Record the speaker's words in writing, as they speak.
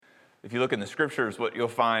If you look in the scriptures, what you'll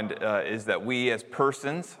find is that we as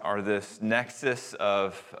persons are this nexus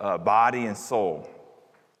of body and soul.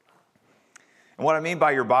 And what I mean by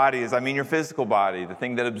your body is I mean your physical body, the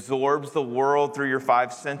thing that absorbs the world through your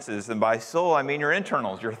five senses. And by soul, I mean your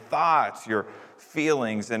internals, your thoughts, your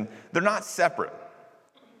feelings. And they're not separate.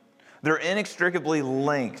 They're inextricably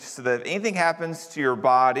linked so that if anything happens to your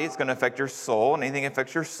body, it's going to affect your soul. And anything that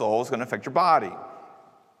affects your soul is going to affect your body.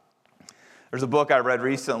 There's a book I read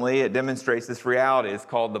recently. It demonstrates this reality. It's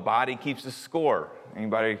called The Body Keeps a Score.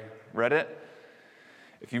 Anybody read it?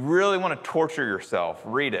 If you really want to torture yourself,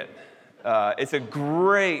 read it. It's a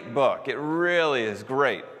great book. It really is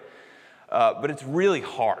great. But it's really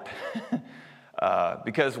hard.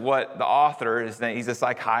 Because what the author, he's a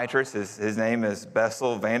psychiatrist. His name is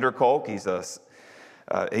Bessel van der Kolk. He's an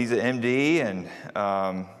MD,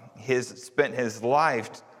 and he's spent his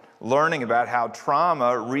life learning about how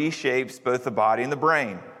trauma reshapes both the body and the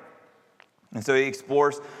brain. And so he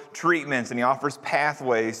explores treatments and he offers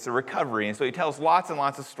pathways to recovery. And so he tells lots and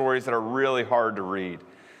lots of stories that are really hard to read.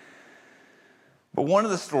 But one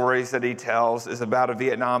of the stories that he tells is about a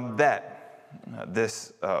Vietnam vet.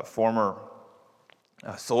 This former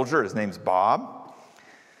soldier, his name's Bob.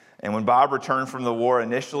 And when Bob returned from the war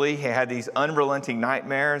initially, he had these unrelenting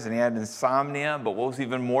nightmares and he had insomnia. But what was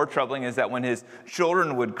even more troubling is that when his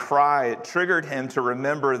children would cry, it triggered him to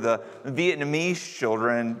remember the Vietnamese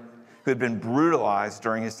children who had been brutalized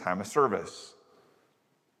during his time of service.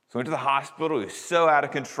 So he went to the hospital. He was so out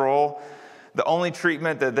of control. The only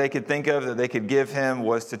treatment that they could think of that they could give him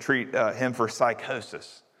was to treat him for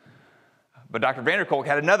psychosis. But Dr. van der Kolk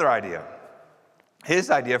had another idea.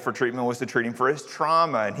 His idea for treatment was to treat him for his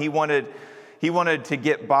trauma, and he wanted to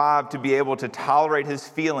get Bob to be able to tolerate his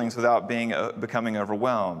feelings without becoming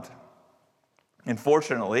overwhelmed. And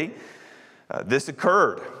fortunately, this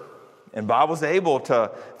occurred, and Bob was able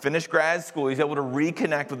to finish grad school. He was able to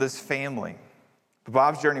reconnect with his family. But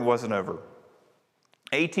Bob's journey wasn't over.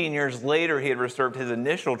 18 years later, he had received his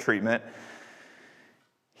initial treatment.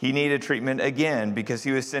 He needed treatment again because he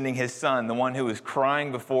was sending his son, the one who was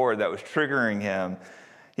crying before that was triggering him.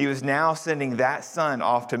 He was now sending that son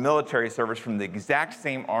off to military service from the exact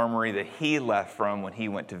same armory that he left from when he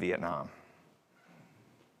went to Vietnam.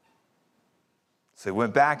 So he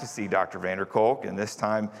went back to see Dr. van der Kolk, and this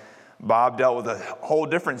time Bob dealt with a whole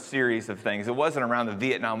different series of things. It wasn't around the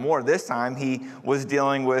Vietnam War. This time he was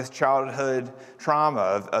dealing with childhood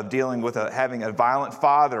trauma, of dealing with having a violent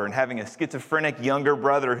father and having a schizophrenic younger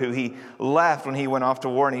brother who he left when he went off to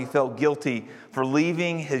war, and he felt guilty for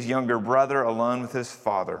leaving his younger brother alone with his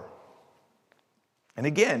father. And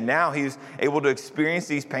again, now he's able to experience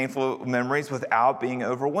these painful memories without being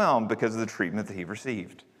overwhelmed because of the treatment that he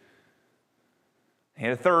received. He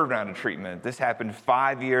had a third round of treatment. This happened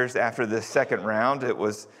 5 years after the second round. It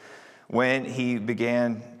was when he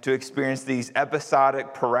began to experience these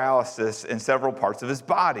episodic paralysis in several parts of his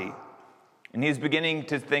body. And he was beginning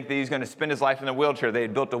to think that he was going to spend his life in a wheelchair. They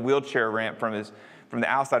had built a wheelchair ramp from the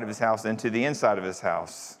outside of his house into the inside of his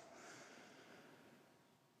house.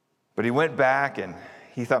 But he went back and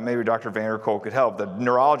he thought maybe Dr. van der Kolk could help. The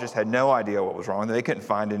neurologist had no idea what was wrong. They couldn't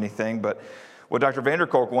find anything, but what Dr. van der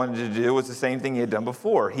Kolk wanted to do was the same thing he had done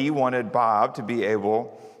before. He wanted Bob to be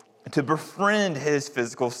able to befriend his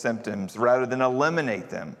physical symptoms rather than eliminate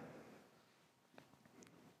them.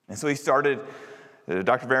 And so Dr. van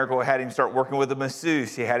der Kolk had him start working with a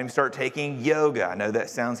masseuse. He had him start taking yoga. I know that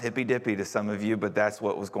sounds hippy-dippy to some of you, but that's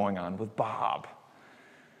what was going on with Bob.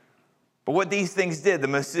 But what these things did, the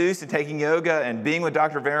masseuse and taking yoga and being with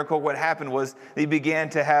Dr. van der Kolk, what happened was he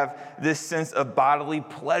began to have this sense of bodily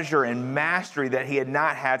pleasure and mastery that he had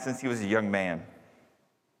not had since he was a young man.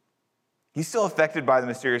 He's still affected by the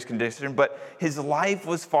mysterious condition, but his life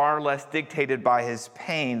was far less dictated by his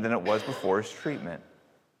pain than it was before his treatment.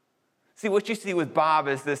 See, what you see with Bob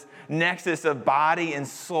is this nexus of body and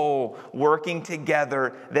soul working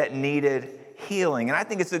together that needed healing. And I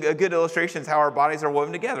think it's a good illustration of how our bodies are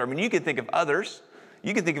woven together. I mean, you can think of others.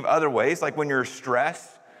 You can think of other ways, like when you're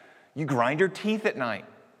stressed, you grind your teeth at night.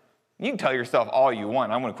 You can tell yourself all you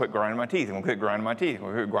want, I'm going to quit grinding my teeth, I'm going to quit grinding my teeth, I'm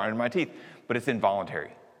going to quit grinding my teeth, but it's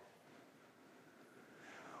involuntary.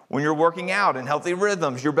 When you're working out in healthy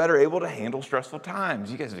rhythms, you're better able to handle stressful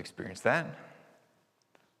times. You guys have experienced that.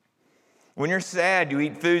 When you're sad, you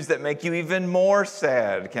eat foods that make you even more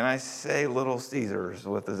sad. Can I say Little Caesars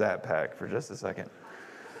with the Zap Pack for just a second?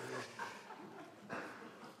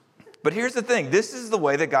 But here's the thing. This is the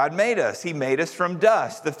way that God made us. He made us from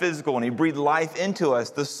dust, the physical, and he breathed life into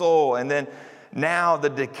us, the soul. And then now the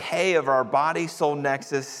decay of our body-soul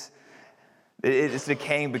nexus, it is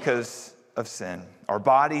decaying because of sin. Our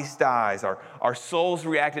bodies dies. Our souls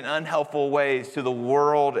react in unhelpful ways to the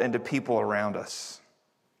world and to people around us.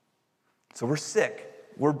 So we're sick,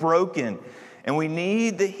 we're broken, and we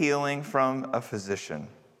need the healing from a physician.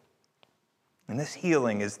 And this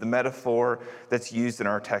healing is the metaphor that's used in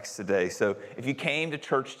our text today. So if you came to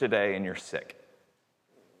church today and you're sick,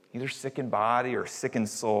 either sick in body or sick in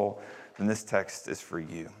soul, then this text is for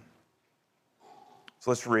you.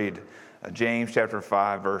 So let's read James chapter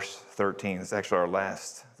 5, verse 13. This is actually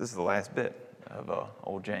this is the last bit of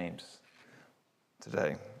old James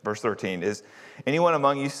today. Verse 13, is anyone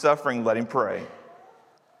among you suffering? Let him pray.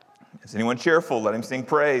 Is anyone cheerful? Let him sing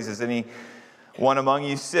praise. Is anyone among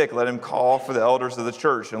you sick? Let him call for the elders of the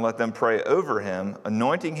church and let them pray over him,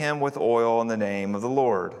 anointing him with oil in the name of the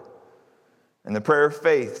Lord. And the prayer of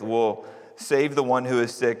faith will save the one who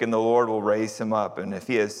is sick, and the Lord will raise him up. And if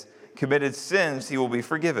he has committed sins, he will be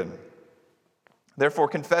forgiven. Therefore,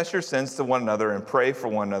 confess your sins to one another and pray for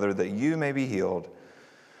one another that you may be healed.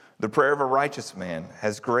 The prayer of a righteous man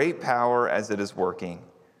has great power as it is working.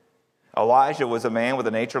 Elijah was a man with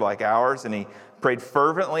a nature like ours, and he prayed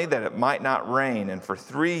fervently that it might not rain. And for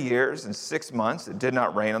 3 years and 6 months, it did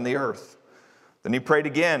not rain on the earth. Then he prayed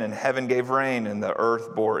again, and heaven gave rain, and the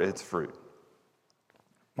earth bore its fruit.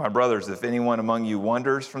 My brothers, if anyone among you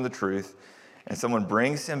wanders from the truth, and someone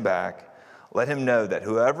brings him back, let him know that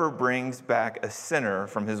whoever brings back a sinner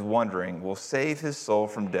from his wandering will save his soul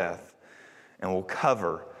from death and will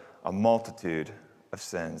cover a multitude of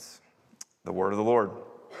sins. The word of the Lord.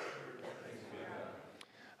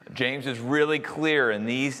 James is really clear in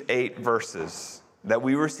these 8 verses that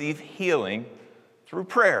we receive healing through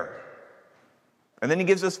prayer. And then he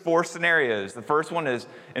gives us 4 scenarios. The first one is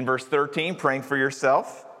in verse 13, praying for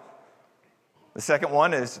yourself. The second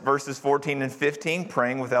one is verses 14 and 15,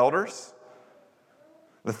 praying with elders.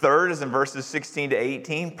 The third is in verses 16 to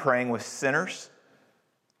 18, praying with sinners.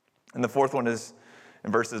 And the fourth one is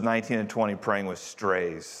in verses 19 and 20, praying with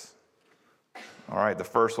strays. All right, the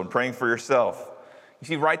first one, praying for yourself. You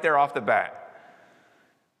see right there off the bat,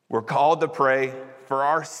 we're called to pray for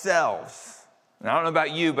ourselves. And I don't know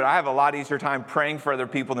about you, but I have a lot easier time praying for other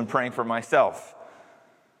people than praying for myself.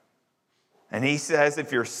 And he says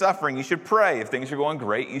if you're suffering, you should pray. If things are going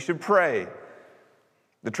great, you should pray.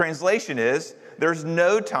 The translation is, there's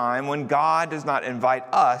no time when God does not invite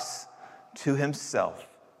us to himself.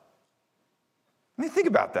 I mean, think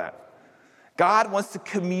about that. God wants to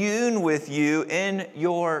commune with you in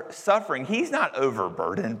your suffering. He's not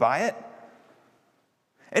overburdened by it.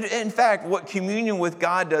 And in fact, what communion with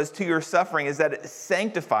God does to your suffering is that it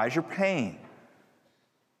sanctifies your pain.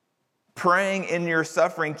 Praying in your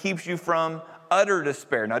suffering keeps you from utter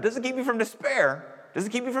despair. Now, it doesn't keep you from despair. It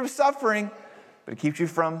doesn't keep you from suffering, but it keeps you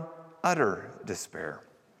from utter despair.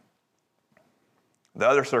 The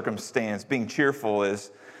other circumstance, being cheerful,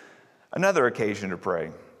 is another occasion to pray.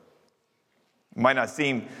 It might not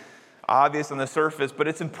seem obvious on the surface, but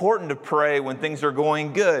it's important to pray when things are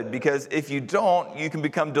going good, because if you don't, you can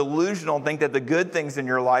become delusional and think that the good things in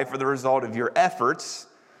your life are the result of your efforts,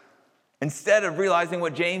 instead of realizing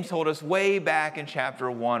what James told us way back in chapter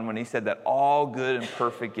 1 when he said that all good and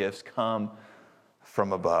perfect gifts come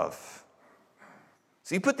from above.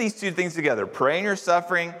 So you put these two things together, pray in your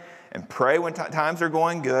suffering and pray when times are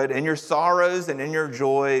going good. In your sorrows and in your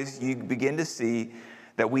joys, you begin to see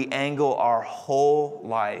that we angle our whole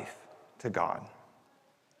life to God.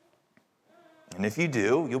 And if you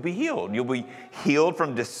do, you'll be healed. You'll be healed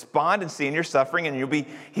from despondency in your suffering, and you'll be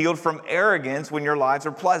healed from arrogance when your lives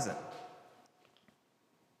are pleasant.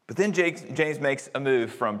 But then James makes a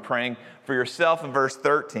move from praying for yourself in verse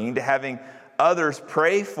 13 to having others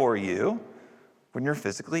pray for you when you're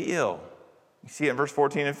physically ill. You see it in verse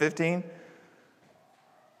 14 and 15?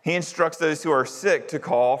 He instructs those who are sick to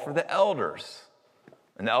call for the elders.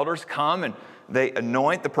 And the elders come and they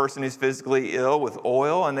anoint the person who's physically ill with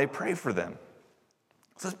oil and they pray for them.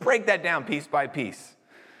 So let's break that down piece by piece.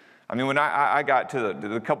 I mean, when I got to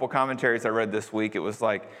the couple commentaries I read this week, it was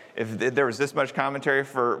like, if there was this much commentary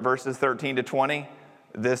for verses 13 to 20,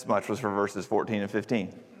 this much was for verses 14 and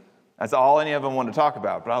 15. That's all any of them wanted to talk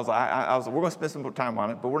about. But I was like, we're going to spend some time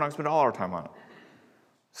on it, but we're not going to spend all our time on it.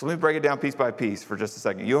 So let me break it down piece by piece for just a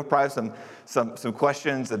second. You'll probably have some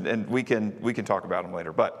questions, and we can talk about them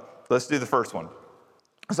later. But let's do the first one.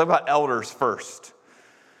 Let's talk about elders first.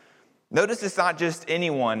 Notice it's not just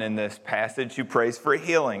anyone in this passage who prays for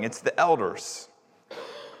healing. It's the elders.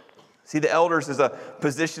 See, the elders is a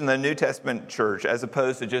position in the New Testament church as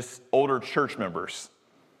opposed to just older church members.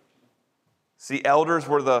 See, elders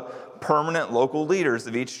were the permanent local leaders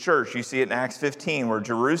of each church. You see it in Acts 15, where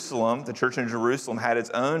Jerusalem, the church in Jerusalem, had its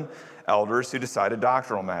own elders who decided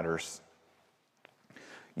doctrinal matters.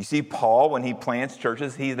 You see Paul, when he plants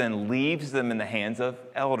churches, he then leaves them in the hands of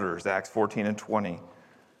elders, Acts 14 and 20.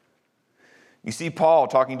 You see Paul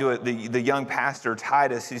talking to the young pastor,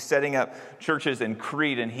 Titus, who's setting up churches in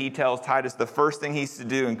Crete, and he tells Titus the first thing he's to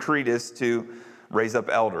do in Crete is to raise up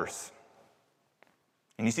elders.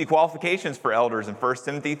 And you see qualifications for elders in 1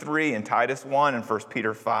 Timothy 3 and Titus 1 and 1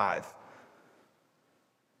 Peter 5.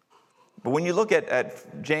 But when you look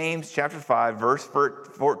at James chapter 5, verse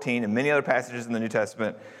 14, and many other passages in the New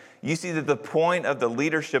Testament, you see that the point of the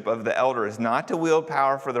leadership of the elder is not to wield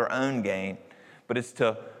power for their own gain, but it's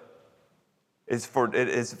for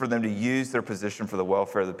them to use their position for the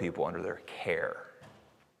welfare of the people under their care.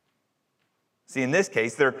 See, in this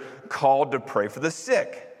case, they're called to pray for the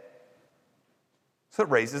sick. So it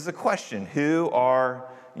raises a question. Who are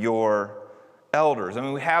your elders? I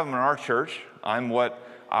mean, we have them in our church. I'm what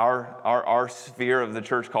our sphere of the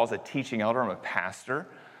church calls a teaching elder. I'm a pastor.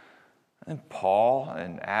 And Paul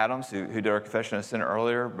and Adams, who did our confession of sin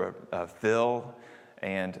earlier, Phil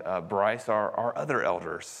and Bryce are other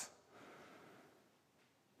elders.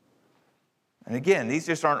 And again, these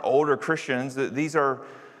just aren't older Christians. These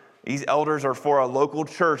elders are for a local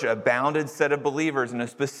church, a bounded set of believers in a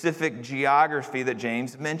specific geography that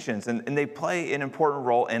James mentions. And they play an important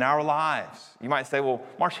role in our lives. You might say, well,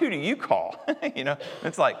 Marsh, who do you call?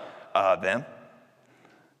 It's like, them.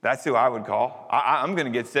 That's who I would call. I'm going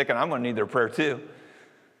to get sick and I'm going to need their prayer too.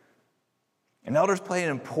 And elders play an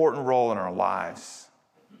important role in our lives.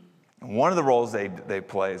 And one of the roles they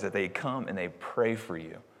play is that they come and they pray for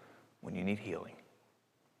you when you need healing.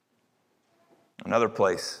 Another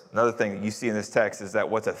thing that you see in this text is that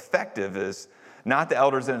what's effective is not the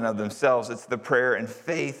elders in and of themselves, it's the prayer and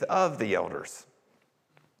faith of the elders.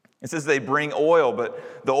 It says they bring oil,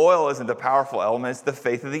 but the oil isn't the powerful element, it's the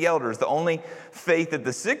faith of the elders. The only faith that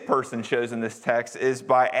the sick person shows in this text is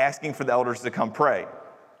by asking for the elders to come pray.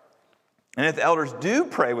 And if the elders do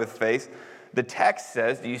pray with faith, the text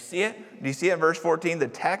says, do you see it? Do you see it in verse 14? The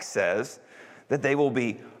text says that they will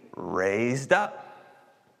be raised up.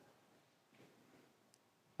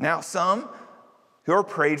 Now, some who are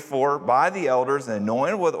prayed for by the elders and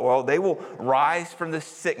anointed with oil, they will rise from the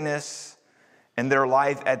sickness in their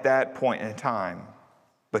life at that point in time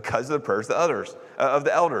because of the prayers of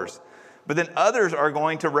the elders. But then others are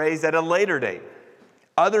going to raise at a later date.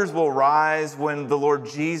 Others will rise when the Lord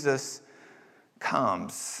Jesus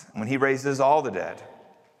comes, when he raises all the dead.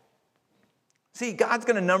 See, God's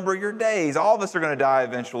going to number your days. All of us are going to die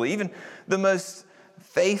eventually. Even the most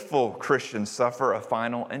faithful Christians suffer a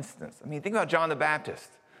final instance. I mean, think about John the Baptist.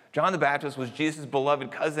 John the Baptist was Jesus' beloved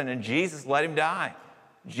cousin, and Jesus let him die.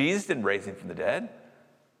 Jesus didn't raise him from the dead.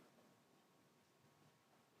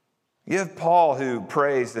 You have Paul who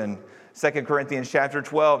prays in 2 Corinthians chapter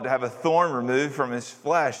 12 to have a thorn removed from his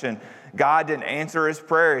flesh, and God didn't answer his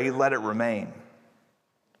prayer. He let it remain.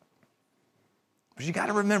 But you got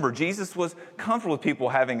to remember, Jesus was comfortable with people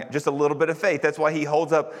having just a little bit of faith. That's why he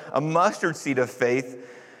holds up a mustard seed of faith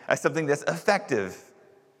as something that's effective.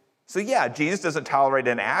 So yeah, Jesus doesn't tolerate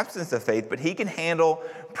an absence of faith, but he can handle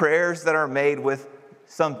prayers that are made with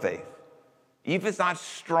some faith. Even if it's not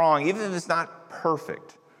strong, even if it's not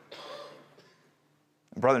perfect.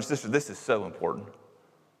 Brother and sister, this is so important.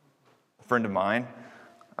 A friend of mine,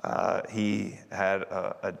 he had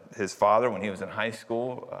his father when he was in high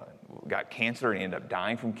school, got cancer, and he ended up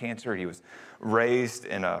dying from cancer. He was raised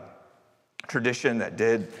in a tradition that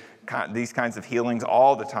did these kinds of healings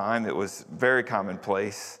all the time. It was very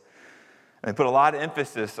commonplace. And they put a lot of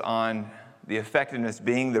emphasis on the effectiveness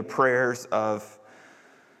being the prayers of,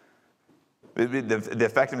 the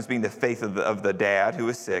effectiveness being the faith of the dad who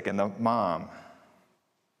was sick and the mom.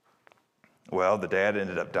 Well, the dad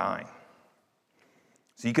ended up dying.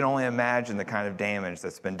 So you can only imagine the kind of damage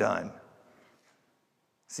that's been done.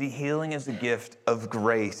 See, healing is a gift of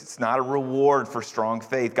grace. It's not a reward for strong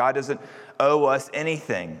faith. God doesn't owe us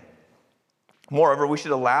anything. Moreover, we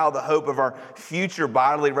should allow the hope of our future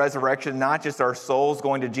bodily resurrection, not just our souls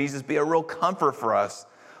going to Jesus, be a real comfort for us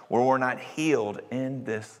where we're not healed in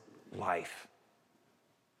this life.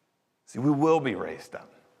 See, we will be raised up.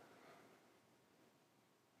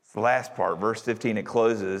 The last part, verse 15, it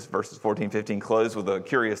closes, verses 14, 15 close with a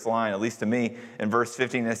curious line, at least to me. In verse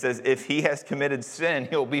 15, it says, if he has committed sin,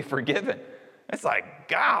 he'll be forgiven. It's like,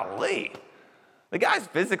 golly. The guy's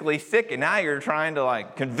physically sick, and now you're trying to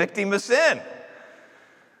convict him of sin.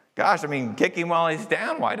 Gosh, kick him while he's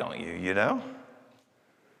down. Why don't you,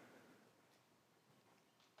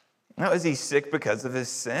 Now, is he sick because of his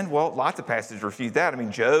sin? Well, lots of passages refute that.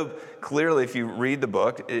 Job, clearly, if you read the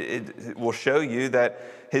book, it will show you that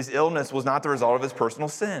his illness was not the result of his personal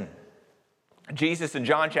sin. Jesus in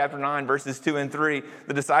John chapter 9, verses 2 and 3,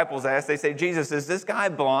 the disciples ask, they say, Jesus, is this guy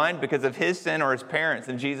blind because of his sin or his parents?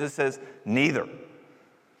 And Jesus says, neither.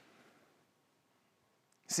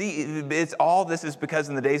 See, it's all this is because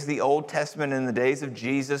in the days of the Old Testament, in the days of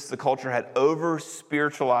Jesus, the culture had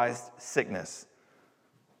over-spiritualized sickness.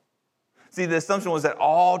 See, the assumption was that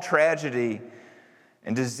all tragedy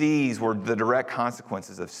and disease were the direct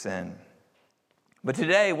consequences of sin. But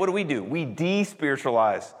today, what do? We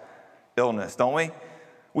de-spiritualize illness, don't we?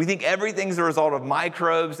 We think everything's a result of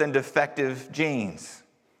microbes and defective genes.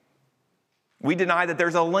 We deny that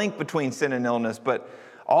there's a link between sin and illness, but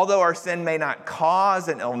although our sin may not cause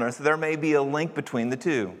an illness, there may be a link between the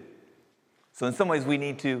two. So in some ways, we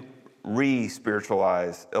need to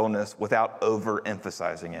re-spiritualize illness without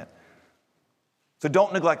overemphasizing it. So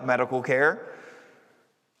don't neglect medical care.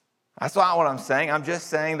 That's not what I'm saying. I'm just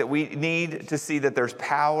saying that we need to see that there's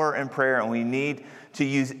power in prayer, and we need to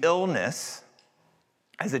use illness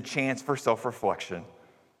as a chance for self-reflection.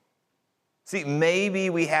 See, maybe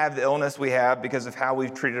we have the illness we have because of how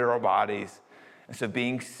we've treated our bodies, and so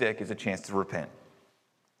being sick is a chance to repent.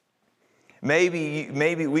 Maybe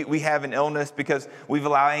we have an illness because we've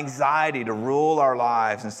allowed anxiety to rule our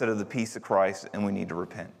lives instead of the peace of Christ, and we need to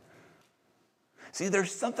repent. See,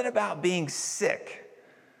 there's something about being sick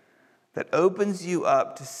that opens you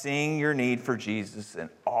up to seeing your need for Jesus in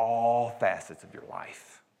all facets of your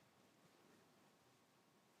life.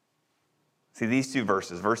 See, these two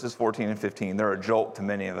verses 14 and 15, they're a jolt to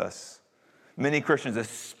many of us. Many Christians,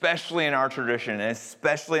 especially in our tradition, and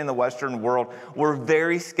especially in the Western world, we're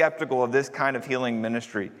very skeptical of this kind of healing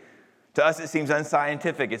ministry. To us, it seems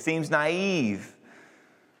unscientific. It seems naive.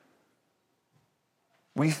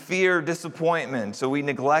 We fear disappointment, so we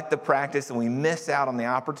neglect the practice and we miss out on the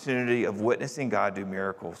opportunity of witnessing God do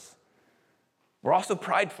miracles. We're also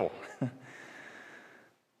prideful.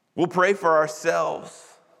 We'll pray for ourselves,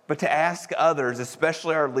 but to ask others,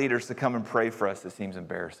 especially our leaders, to come and pray for us, it seems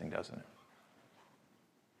embarrassing, doesn't it?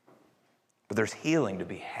 But there's healing to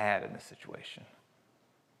be had in this situation.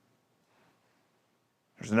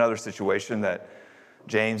 There's another situation that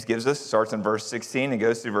James gives us. It starts in verse 16 and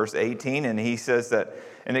goes through verse 18, and he says that,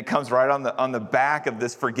 and it comes right on the back of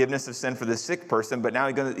this forgiveness of sin for this sick person, but now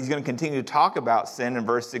he's going to continue to talk about sin in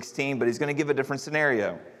verse 16, but he's going to give a different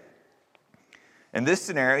scenario. In this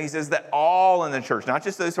scenario, he says that all in the church, not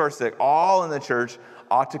just those who are sick, all in the church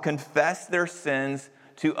ought to confess their sins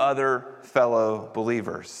to other fellow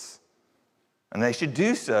believers. And they should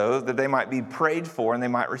do so that they might be prayed for and they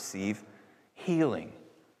might receive healing.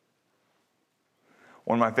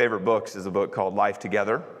 One of my favorite books is a book called Life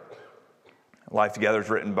Together. Life Together is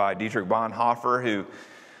written by Dietrich Bonhoeffer, who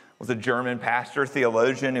was a German pastor,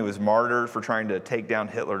 theologian, who was martyred for trying to take down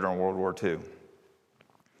Hitler during World War II.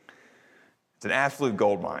 It's an absolute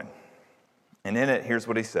goldmine. And in it, here's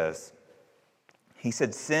what he says. He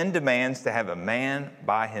said, sin demands to have a man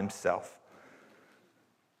by himself.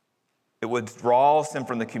 It withdraws him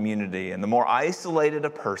from the community, and the more isolated a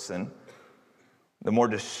person, the more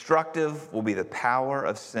destructive will be the power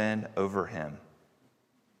of sin over him.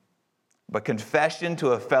 But confession to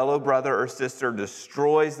a fellow brother or sister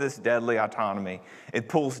destroys this deadly autonomy. It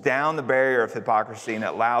pulls down the barrier of hypocrisy and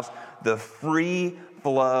it allows the free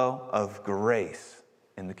flow of grace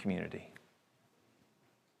in the community.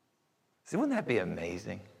 See, wouldn't that be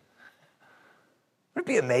amazing? Wouldn't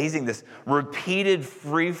it be amazing, this repeated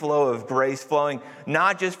free flow of grace flowing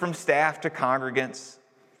not just from staff to congregants,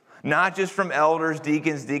 not just from elders,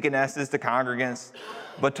 deacons, deaconesses to congregants,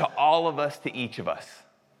 but to all of us, to each of us.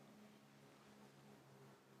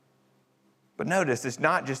 But notice, it's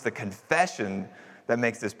not just the confession that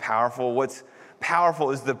makes this powerful. What's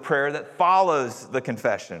powerful is the prayer that follows the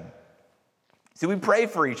confession. See, we pray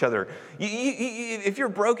for each other. If you're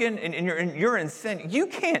broken and you're in sin, you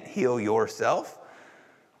can't heal yourself.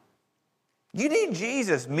 You need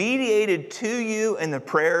Jesus mediated to you in the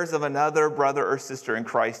prayers of another brother or sister in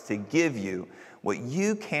Christ to give you what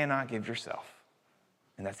you cannot give yourself,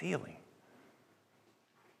 and that's healing.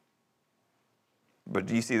 But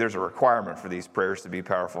do you see there's a requirement for these prayers to be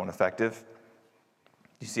powerful and effective?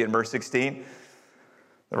 Do you see it in verse 16?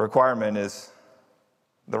 The requirement is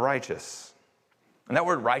the righteous. And that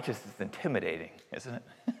word righteous is intimidating, isn't it?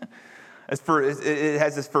 It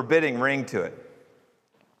has this forbidding ring to it.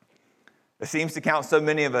 It seems to count so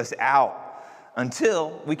many of us out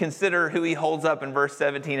until we consider who he holds up in verse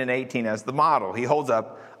 17 and 18 as the model. He holds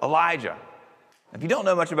up Elijah. If you don't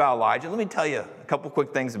know much about Elijah, let me tell you a couple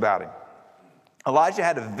quick things about him. Elijah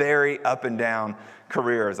had a very up and down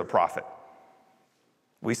career as a prophet.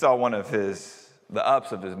 We saw one of the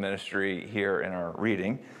ups of his ministry here in our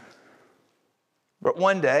reading. But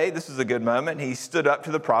one day, this was a good moment, he stood up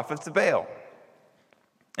to the prophets of Baal.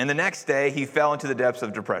 And the next day, he fell into the depths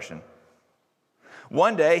of depression.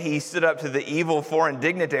 One day, he stood up to the evil foreign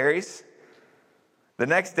dignitaries. The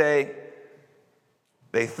next day,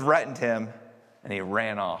 they threatened him, and he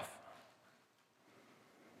ran off.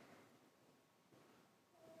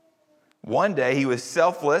 One day, he was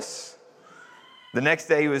selfless. The next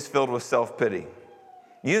day, he was filled with self-pity.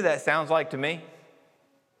 You know what that sounds like to me?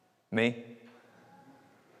 Me?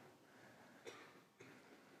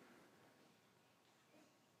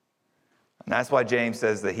 And that's why James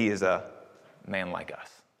says that he is a man like us.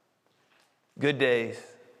 Good days,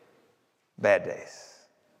 bad days.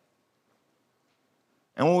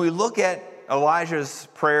 And when we look at Elijah's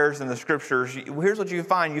prayers in the scriptures, here's what you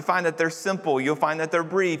find. You find that they're simple. You'll find that they're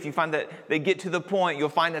brief. You find that they get to the point. You'll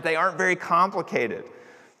find that they aren't very complicated.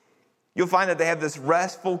 You'll find that they have this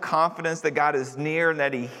restful confidence that God is near and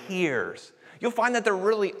that he hears. You'll find that they're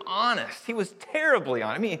really honest. He was terribly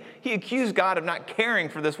honest. I mean, he accused God of not caring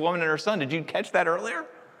for this woman and her son. Did you catch that earlier?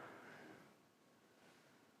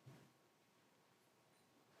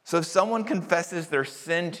 So if someone confesses their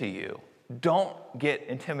sin to you, don't get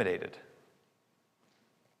intimidated.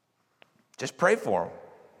 Just pray for them.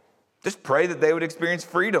 Just pray that they would experience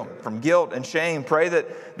freedom from guilt and shame. Pray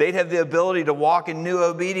that they'd have the ability to walk in new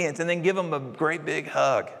obedience, and then give them a great big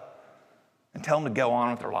hug and tell them to go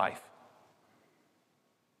on with their life.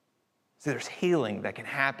 See, there's healing that can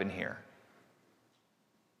happen here.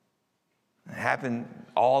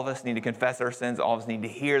 All of us need to confess our sins. All of us need to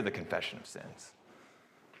hear the confession of sins.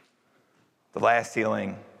 The last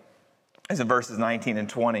healing is in verses 19 and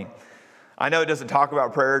 20. I know it doesn't talk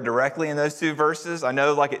about prayer directly in those two verses. I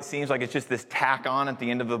know it seems like it's just this tack on at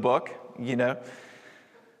the end of the book,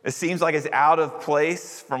 It seems like it's out of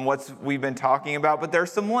place from what we've been talking about, but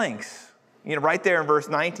there's some links. Right there in verse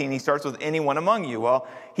 19, he starts with anyone among you. Well,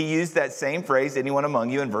 he used that same phrase, anyone among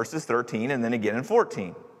you, in verses 13 and then again in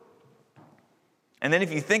 14. And then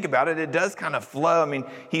if you think about it, it does kind of flow. I mean,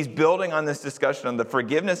 he's building on this discussion on the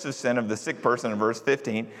forgiveness of sin of the sick person in verse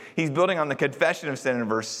 15. He's building on the confession of sin in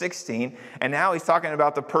verse 16. And now he's talking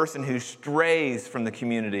about the person who strays from the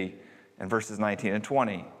community in verses 19 and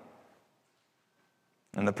 20.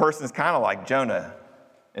 And the person's kind of like Jonah,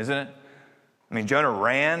 isn't it? I mean, Jonah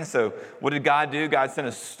ran, so what did God do? God sent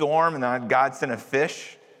a storm, and then God sent a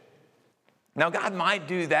fish. Now, God might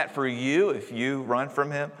do that for you if you run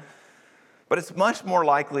from him, but it's much more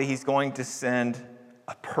likely he's going to send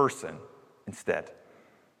a person instead.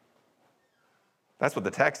 That's what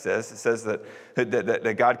the text says. It says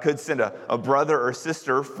that God could send a brother or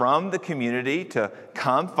sister from the community to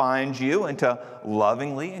come find you and to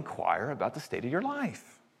lovingly inquire about the state of your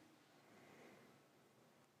life.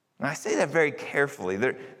 And I say that very carefully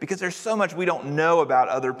because there's so much we don't know about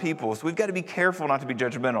other people, so we've got to be careful not to be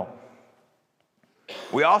judgmental.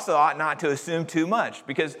 We also ought not to assume too much,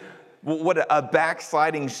 because what a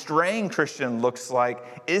backsliding, straying Christian looks like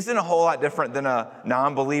isn't a whole lot different than a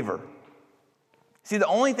non-believer. See, the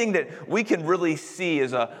only thing that we can really see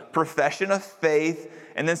is a profession of faith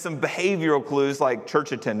and then some behavioral clues like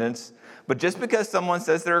church attendance. But just because someone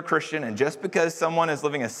says they're a Christian and just because someone is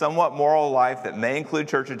living a somewhat moral life that may include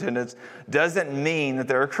church attendance doesn't mean that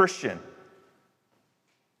they're a Christian.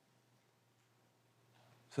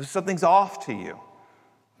 So something's off to you.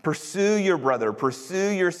 Pursue your brother,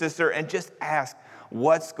 pursue your sister, and just ask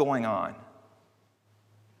what's going on.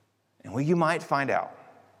 And what you might find out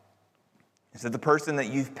is that the person that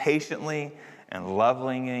you've patiently and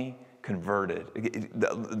lovingly converted,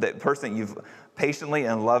 the person that you've patiently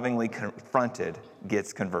and lovingly confronted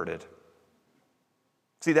gets converted.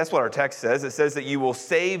 See, that's what our text says. It says that you will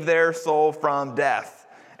save their soul from death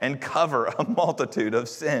and cover a multitude of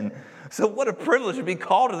sin. So what a privilege to be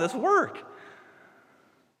called to this work.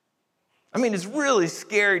 I mean, it's really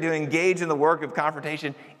scary to engage in the work of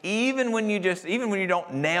confrontation, even when you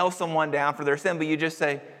don't nail someone down for their sin, but you just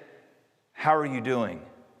say, "How are you doing?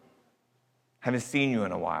 Haven't seen you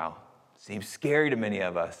in a while." Seems scary to many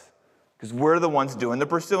of us because we're the ones doing the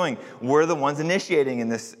pursuing. We're the ones initiating in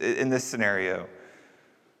this scenario.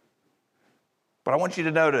 But I want you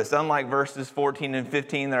to notice, unlike verses 14 and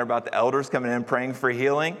 15 that are about the elders coming in praying for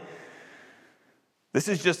healing, this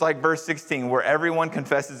is just like verse 16 where everyone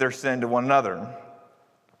confesses their sin to one another.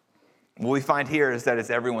 What we find here is that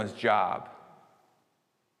it's everyone's job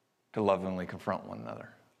to lovingly confront one another.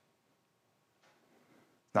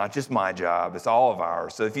 Not just my job, it's all of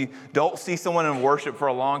ours. So if you don't see someone in worship for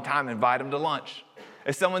a long time, invite them to lunch.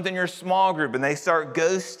 If someone's in your small group and they start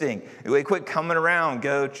ghosting, they quit coming around,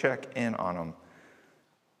 go check in on them.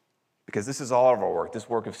 Because this is all of our work, this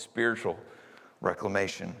work of spiritual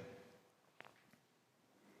reclamation.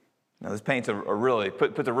 Now, this paints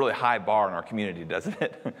puts a really high bar in our community, doesn't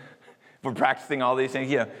it? We're practicing all these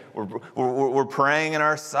things. We're praying in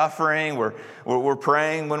our suffering. We're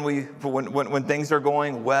praying when things are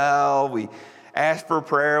going well. We ask for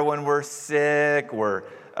prayer when we're sick. We're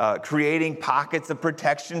creating pockets of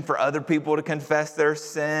protection for other people to confess their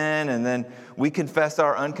sin, and then we confess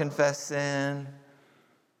our unconfessed sin.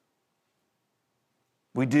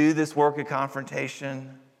 We do this work of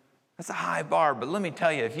confrontation. That's a high bar, but let me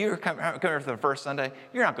tell you, if you're coming here for the first Sunday,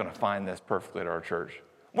 you're not going to find this perfectly at our church.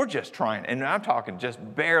 We're just trying, and I'm talking just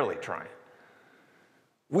barely trying.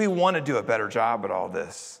 We want to do a better job at all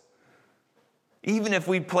this. Even if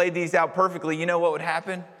we played these out perfectly, you know what would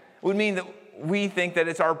happen? It would mean that we think that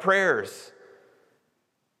it's our prayers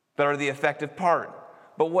that are the effective part.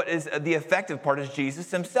 But what is the effective part is Jesus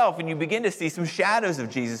himself, and you begin to see some shadows of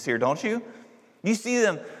Jesus here, don't you? You see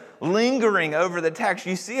them lingering over the text.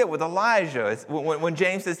 You see it with Elijah. When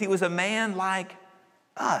James says he was a man like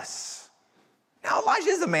us. Now, Elijah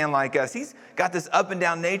is a man like us. He's got this up and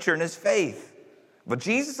down nature in his faith. But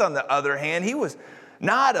Jesus, on the other hand, he was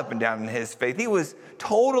not up and down in his faith. He was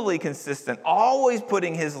totally consistent, always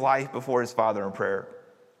putting his life before his Father in prayer.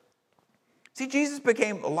 See, Jesus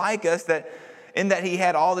became like us in that he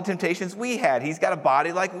had all the temptations we had. He's got a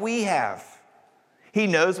body like we have. He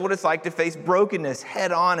knows what it's like to face brokenness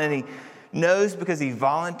head on, and he knows because he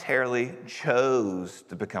voluntarily chose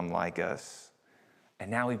to become like us. And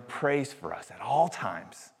now he prays for us at all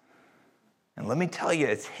times. And let me tell you,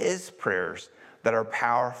 it's his prayers that are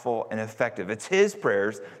powerful and effective. It's his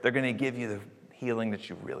prayers that are going to give you the healing that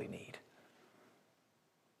you really need.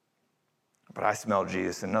 But I smell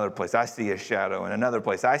Jesus in another place. I see a shadow in another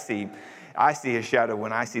place. I see a shadow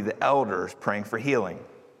when I see the elders praying for healing.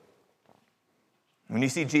 When you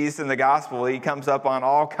see Jesus in the gospel, he comes up on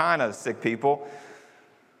all kind of sick people.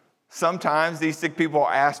 Sometimes these sick people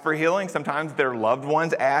ask for healing. Sometimes their loved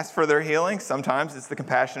ones ask for their healing. Sometimes it's the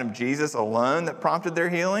compassion of Jesus alone that prompted their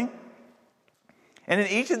healing. And in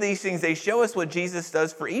each of these things, they show us what Jesus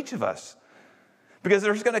does for each of us. Because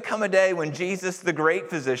there's going to come a day when Jesus, the great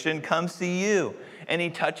physician, comes to you and he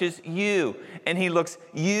touches you and he looks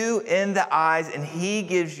you in the eyes and he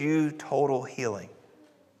gives you total healing.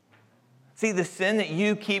 See, the sin that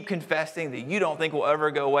you keep confessing that you don't think will ever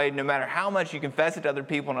go away, no matter how much you confess it to other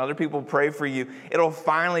people and other people pray for you, it'll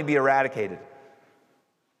finally be eradicated.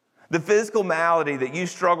 The physical malady that you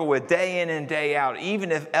struggle with day in and day out,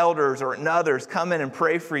 even if elders or others come in and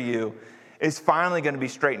pray for you, is finally going to be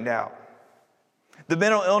straightened out. The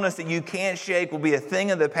mental illness that you can't shake will be a thing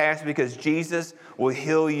of the past because Jesus will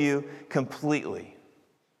heal you completely.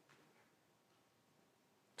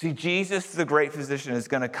 See, Jesus, the great physician, is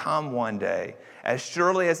going to come one day, as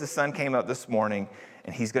surely as the sun came up this morning,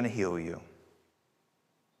 and he's going to heal you.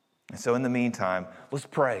 And so in the meantime, let's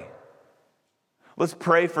pray. Let's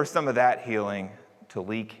pray for some of that healing to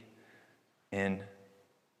leak into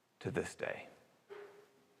this day.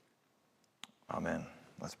 Amen.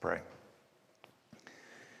 Let's pray.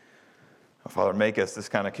 Oh, Father, make us this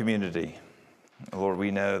kind of community. Lord, we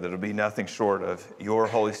know that it'll be nothing short of your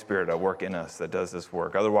Holy Spirit at work in us that does this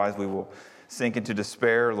work. Otherwise, we will sink into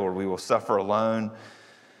despair. Lord, we will suffer alone.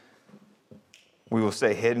 We will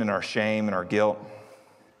stay hidden in our shame and our guilt.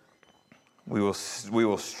 We will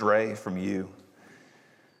stray from you.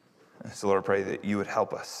 So, Lord, I pray that you would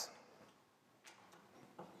help us.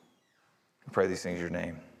 I pray these things in your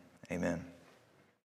name. Amen.